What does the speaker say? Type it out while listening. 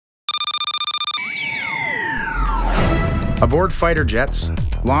Aboard fighter jets,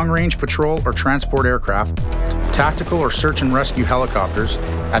 long-range patrol or transport aircraft, tactical or search and rescue helicopters,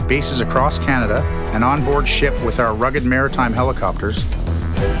 at bases across Canada, and on-board ship with our rugged maritime helicopters,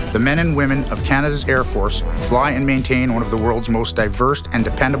 the men and women of Canada's Air Force fly and maintain one of the world's most diverse and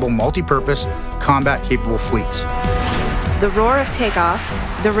dependable multi-purpose, combat-capable fleets. The roar of takeoff,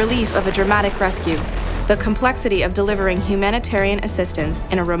 the relief of a dramatic rescue, the complexity of delivering humanitarian assistance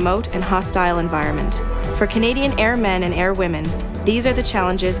in a remote and hostile environment. For Canadian airmen and airwomen, these are the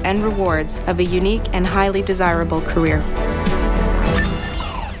challenges and rewards of a unique and highly desirable career.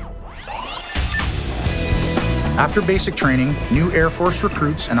 After basic training, new Air Force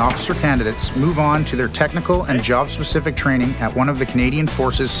recruits and officer candidates move on to their technical and job-specific training at one of the Canadian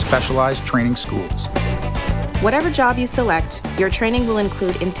Forces specialized training schools. Whatever job you select, your training will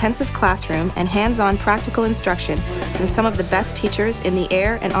include intensive classroom and hands-on practical instruction from some of the best teachers in the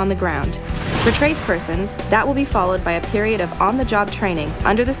air and on the ground. For tradespersons, that will be followed by a period of on-the-job training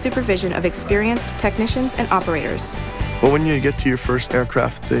under the supervision of experienced technicians and operators. Well, when you get to your first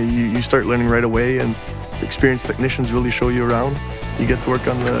aircraft, you start learning right away, and the experienced technicians really show you around. You get to work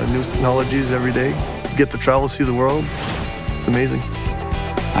on the newest technologies every day. You get to travel, see the world. It's amazing.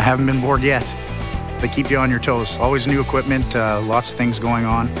 I haven't been bored yet. They keep you on your toes. Always new equipment, lots of things going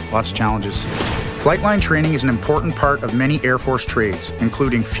on, lots of challenges. Flightline training is an important part of many Air Force trades,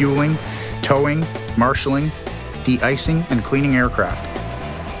 including fueling, towing, marshalling, de-icing, and cleaning aircraft.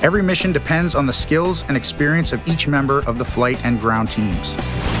 Every mission depends on the skills and experience of each member of the flight and ground teams.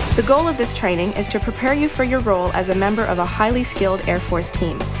 The goal of this training is to prepare you for your role as a member of a highly skilled Air Force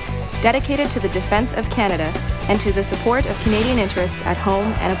team, dedicated to the defense of Canada and to the support of Canadian interests at home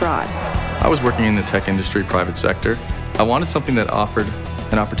and abroad. I was working in the tech industry, private sector. I wanted something that offered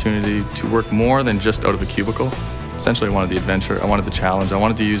an opportunity to work more than just out of a cubicle. Essentially, I wanted the adventure, I wanted the challenge, I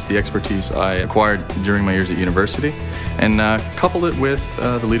wanted to use the expertise I acquired during my years at university and couple it with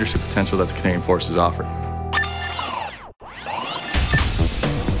the leadership potential that the Canadian Forces offered.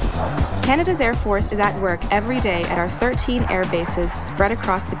 Canada's Air Force is at work every day at our 13 air bases spread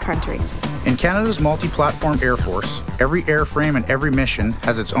across the country. In Canada's multi-platform Air Force, every airframe and every mission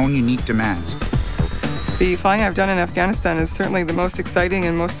has its own unique demands. The flying I've done in Afghanistan is certainly the most exciting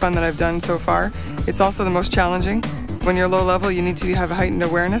and most fun that I've done so far. It's also the most challenging. When you're low level, you need to have a heightened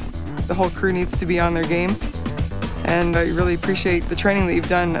awareness. The whole crew needs to be on their game. And I really appreciate the training that you've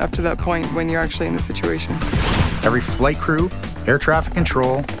done up to that point when you're actually in the situation. Every flight crew, air traffic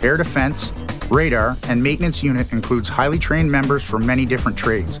control, air defense, radar, and maintenance unit includes highly trained members from many different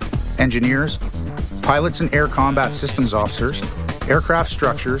trades. Engineers, pilots and air combat systems officers, aircraft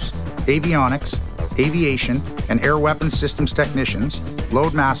structures, avionics, aviation, and air weapons systems technicians,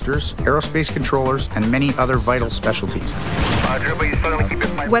 load masters, aerospace controllers, and many other vital specialties.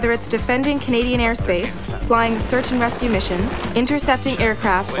 Whether it's defending Canadian airspace, flying search and rescue missions, intercepting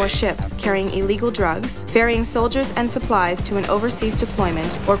aircraft or ships carrying illegal drugs, ferrying soldiers and supplies to an overseas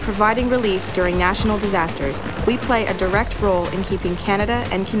deployment, or providing relief during national disasters, we play a direct role in keeping Canada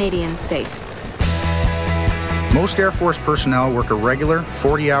and Canadians safe. Most Air Force personnel work a regular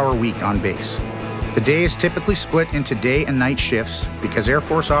 40-hour week on base. The day is typically split into day and night shifts because Air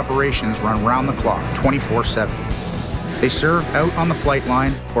Force operations run round the clock, 24/7. They serve out on the flight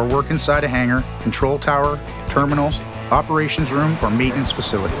line or work inside a hangar, control tower, terminal, operations room, or maintenance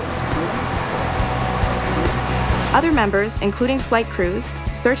facility. Other members, including flight crews,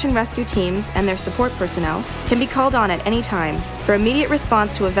 search and rescue teams, and their support personnel, can be called on at any time for immediate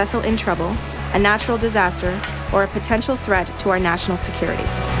response to a vessel in trouble, a natural disaster, or a potential threat to our national security.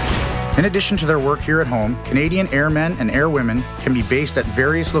 In addition to their work here at home, Canadian airmen and airwomen can be based at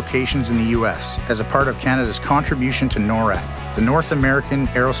various locations in the U.S. as a part of Canada's contribution to NORAD, the North American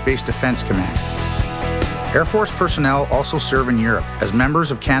Aerospace Defense Command. Air Force personnel also serve in Europe as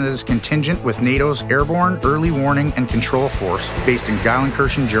members of Canada's contingent with NATO's Airborne Early Warning and Control Force based in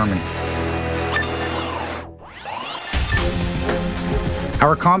Geilenkirchen, Germany.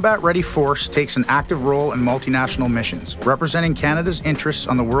 Our combat-ready force takes an active role in multinational missions, representing Canada's interests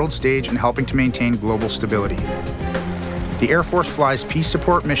on the world stage and helping to maintain global stability. The Air Force flies peace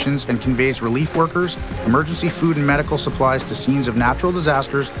support missions and conveys relief workers, emergency food and medical supplies to scenes of natural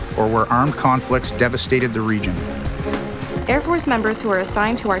disasters or where armed conflicts devastated the region. Air Force members who are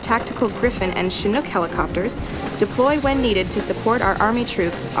assigned to our tactical Griffin and Chinook helicopters deploy when needed to support our Army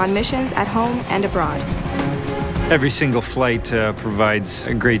troops on missions at home and abroad. Every single flight provides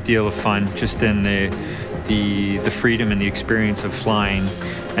a great deal of fun just in the freedom and the experience of flying,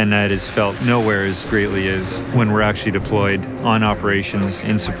 and that is felt nowhere as greatly as when we're actually deployed on operations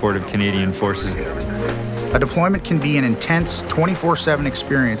in support of Canadian Forces. A deployment can be an intense 24/7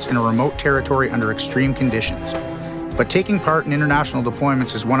 experience in a remote territory under extreme conditions. but taking part in international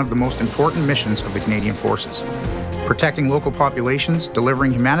deployments is one of the most important missions of the Canadian Forces. Protecting local populations,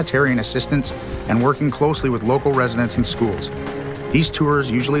 delivering humanitarian assistance, and working closely with local residents and schools. These tours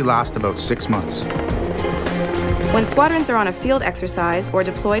usually last about 6 months. When squadrons are on a field exercise or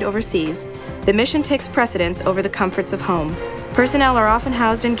deployed overseas, the mission takes precedence over the comforts of home. Personnel are often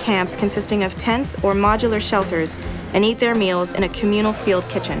housed in camps consisting of tents or modular shelters and eat their meals in a communal field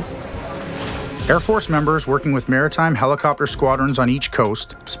kitchen. Air Force members working with maritime helicopter squadrons on each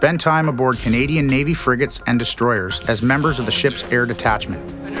coast spend time aboard Canadian Navy frigates and destroyers as members of the ship's air detachment,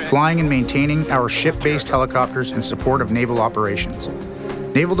 flying and maintaining our ship-based helicopters in support of naval operations.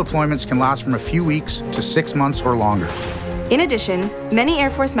 Naval deployments can last from a few weeks to 6 months or longer. In addition, many Air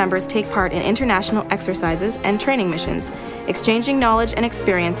Force members take part in international exercises and training missions, exchanging knowledge and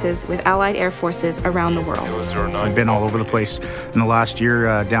experiences with allied air forces around the world. I've been all over the place in the last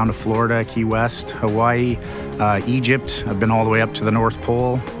year, down to Florida, Key West, Hawaii, Egypt. I've been all the way up to the North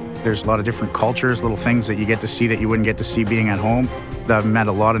Pole. There's a lot of different cultures, little things that you get to see that you wouldn't get to see being at home. I've met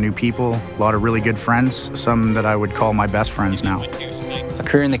a lot of new people, a lot of really good friends, some that I would call my best friends now. A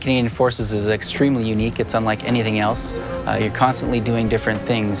career in the Canadian Forces is extremely unique. It's unlike anything else. You're constantly doing different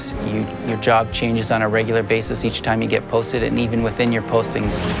things. Your job changes on a regular basis each time you get posted, and even within your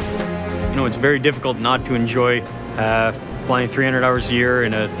postings. You know, it's very difficult not to enjoy flying 300 hours a year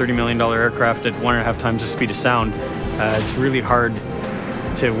in a $30 million aircraft at 1.5 times the speed of sound. It's really hard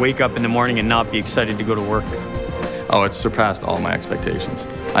to wake up in the morning and not be excited to go to work. Oh, it's surpassed all my expectations.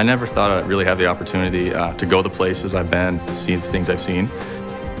 I never thought I'd really have the opportunity to go the places I've been, see the things I've seen.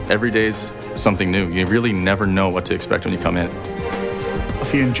 Every day's something new. You really never know what to expect when you come in.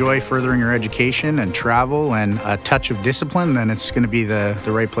 If you enjoy furthering your education and travel and a touch of discipline, then it's going to be the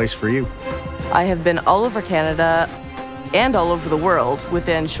right place for you. I have been all over Canada and all over the world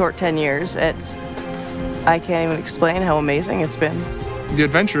within short 10 years. I can't even explain how amazing it's been. The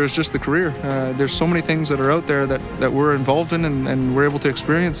adventure is just the career. There's so many things that are out there that we're involved in and we're able to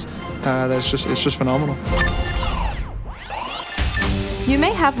experience. It's just phenomenal. You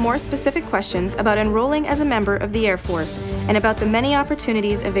may have more specific questions about enrolling as a member of the Air Force and about the many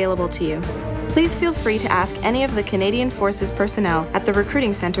opportunities available to you. Please feel free to ask any of the Canadian Forces personnel at the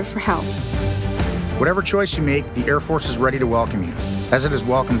Recruiting Centre for help. Whatever choice you make, the Air Force is ready to welcome you, as it has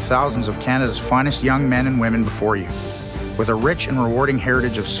welcomed thousands of Canada's finest young men and women before you, with a rich and rewarding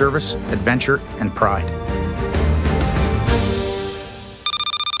heritage of service, adventure, and pride.